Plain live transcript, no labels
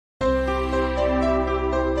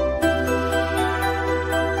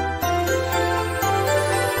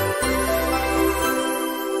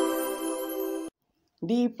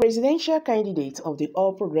The presidential candidate of the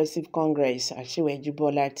All Progressive Congress, Asiwaju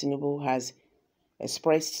Bola Tinubu, has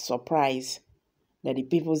expressed surprise that the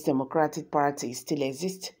People's Democratic Party still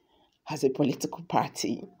exists as a political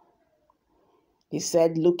party. He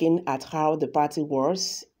said, looking at how the party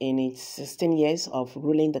was in its 16 years of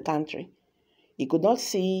ruling the country, he could not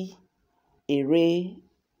see a rail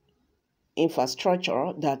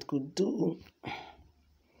infrastructure that could do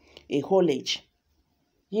a haulage,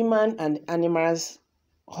 human and animals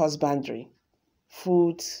husbandry,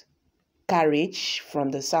 food carriage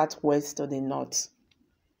from the southwest to the north.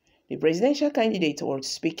 The presidential candidate was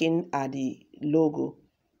speaking at the logo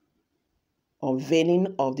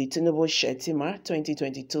unveiling of the Tinubu Shetima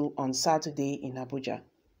 2022 on Saturday in Abuja.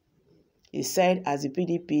 He said as the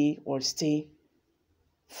PDP was still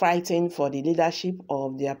fighting for the leadership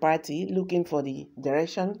of their party, looking for the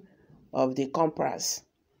direction of the compass.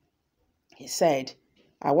 He said,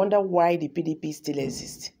 I wonder why the PDP still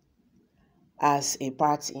exists as a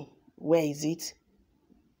party. Where is it?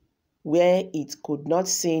 Where it could not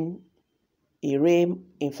send a rail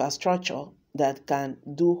infrastructure that can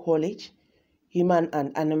do haulage, human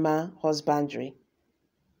and animal husbandry,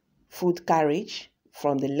 food carriage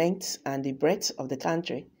from the length and the breadth of the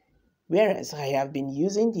country, whereas I have been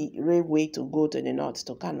using the railway to go to the north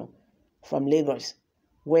to Kano from Lagos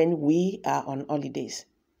when we are on holidays.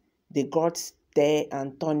 They got there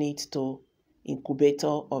and turn it to incubator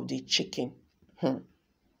of the chicken.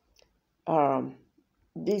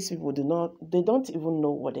 These people don't even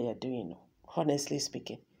know what they are doing, honestly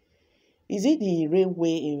speaking. Is it the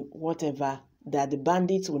railway in whatever that the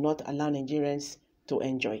bandits will not allow Nigerians to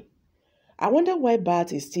enjoy? I wonder why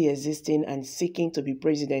Bat is still existing and seeking to be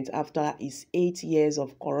president after his 8 years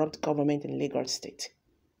of corrupt government in Lagos State.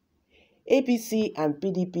 APC and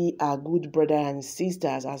PDP are good brothers and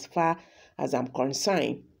sisters as far as I'm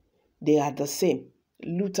concerned. They are the same,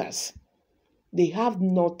 looters. They have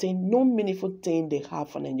nothing, no meaningful thing they have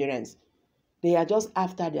for Nigerians. They are just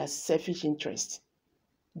after their selfish interests.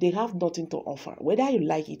 They have nothing to offer. Whether you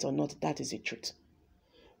like it or not, that is the truth.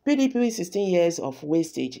 PDP's 16 years of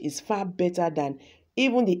wastage is far better than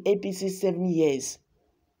even the APC's 7 years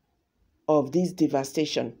of this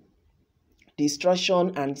devastation,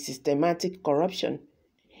 destruction, and systematic corruption.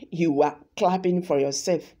 You are clapping for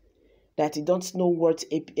yourself that you don't know what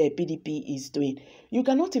PDP is doing. You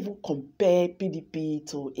cannot even compare PDP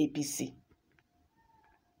to APC.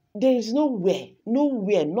 There is nowhere,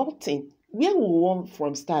 nothing. Where we want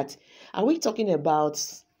from start? Are we talking about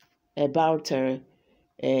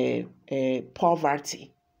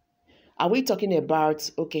poverty? Are we talking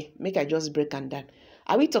about, okay, make I just break and down.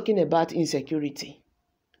 Are we talking about insecurity?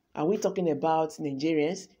 Are we talking about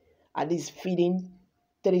Nigerians at least feeding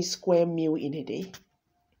 3 square meals in a day?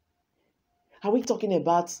 Are we talking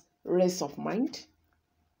about rest of mind?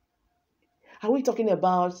 Are we talking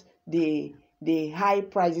about the high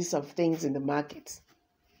prices of things in the market?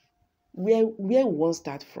 Where we won't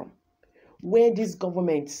start from? Where these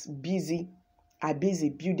governments are busy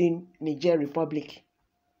building Niger Republic,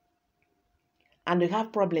 and they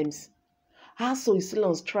have problems. ASO is still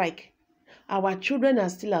on strike. Our children are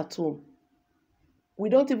still at home. We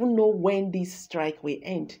don't even know when this strike will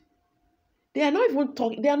end. They are not even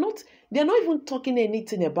talking. They are not even talking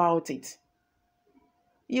anything about it.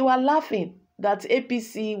 You are laughing that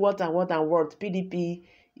APC what PDP,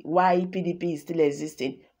 why PDP is still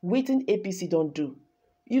existing. Waiting APC don't do.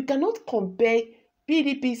 You cannot compare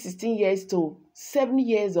PDP 16 years to 7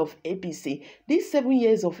 years of APC. These 7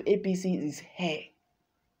 years of APC is hair.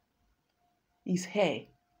 Is hair.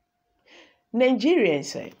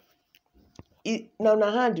 Nigerians,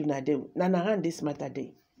 hand this matter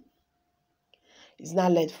day. It's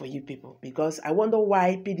not late for you people, because I wonder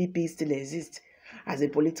why PDP still exists as a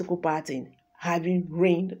political party, having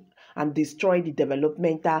reigned and destroyed the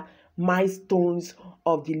developmental milestones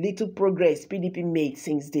of the little progress PDP made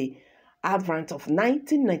since the advent of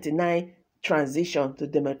 1999 transition to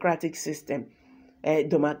democratic system,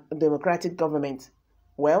 democratic government.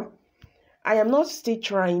 Well, I am not still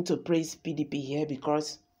trying to praise PDP here,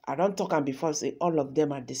 because I don't talk and before say all of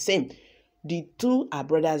them are the same. The two are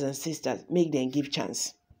brothers and sisters. Make them give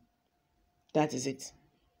chance. That is it.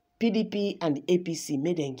 PDP and APC,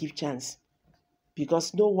 make them give chance,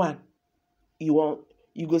 because no one you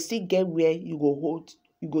go still get where you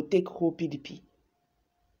go take whole PDP.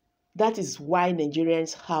 That is why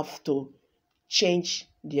Nigerians have to change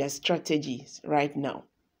their strategies right now.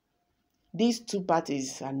 These two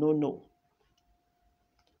parties are no.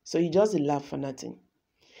 So you just laugh for nothing.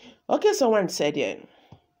 Okay, someone said here,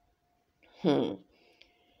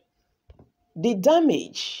 The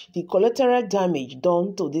damage, the collateral damage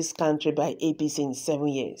done to this country by APC in 7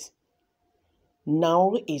 years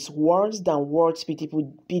now is worse than what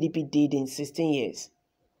PDP did in 16 years.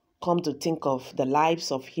 Come to think of the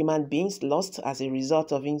lives of human beings lost as a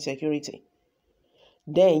result of insecurity.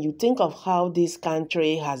 Then you think of how this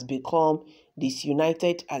country has become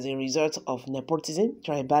disunited as a result of nepotism,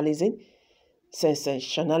 tribalism,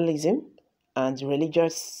 sensationalism, and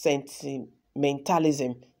religious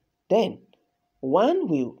sentimentalism. Then one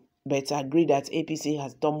will better agree that APC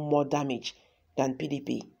has done more damage than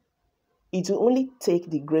PDP. It will only take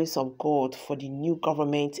the grace of God for the new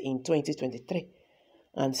government in 2023,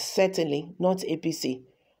 and certainly not APC,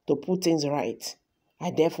 to put things right.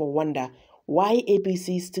 I therefore wonder why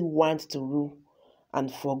APC still wants to rule,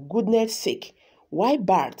 and for goodness sake, why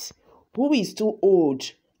Bart, who is too old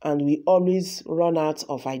and we always run out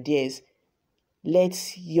of ideas,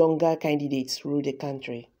 lets younger candidates rule the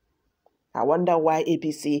country. I wonder why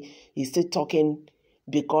APC is still talking,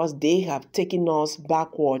 because they have taken us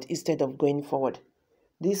backward instead of going forward.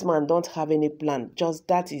 This man don't have any plan, just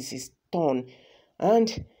that is his turn.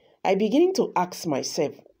 And I begin to ask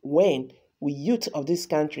myself, when we youth of this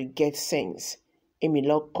country get sense?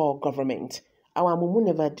 Emilio call government. Our mumu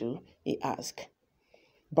never do, he asked.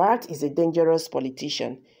 Bart is a dangerous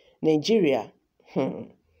politician. Nigeria,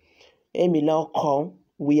 Emilio call.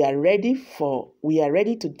 We are ready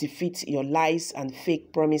to defeat your lies and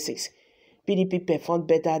fake promises. PDP performed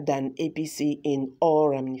better than APC in all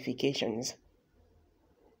ramifications.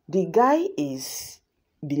 The guy is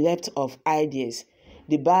bereft of ideas.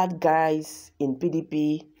 The bad guys in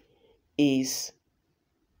PDP is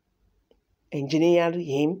engineering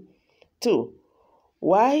him. 2.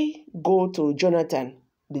 Why go to Jonathan,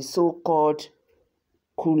 the so-called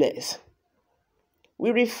coolest? We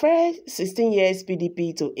refer 16 years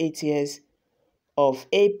PDP to 8 years of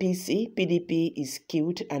APC. PDP is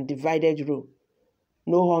killed and divided rule.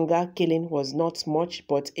 No hunger killing was not much,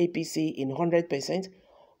 but APC in 100%,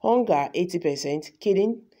 hunger 80%,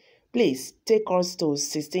 killing. Please take us to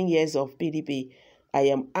 16 years of PDP. I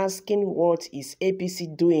am asking, what is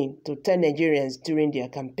APC doing to tell Nigerians during their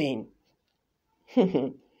campaign?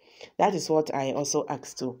 That is what I also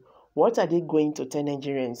asked too. What are they going to tell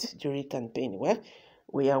Nigerians during campaign? Well,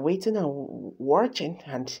 we are waiting and watching,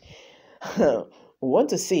 and we want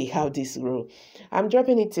to see how this grows. I'm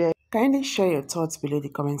dropping it here. Kindly share your thoughts below the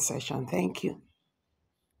comment section. Thank you.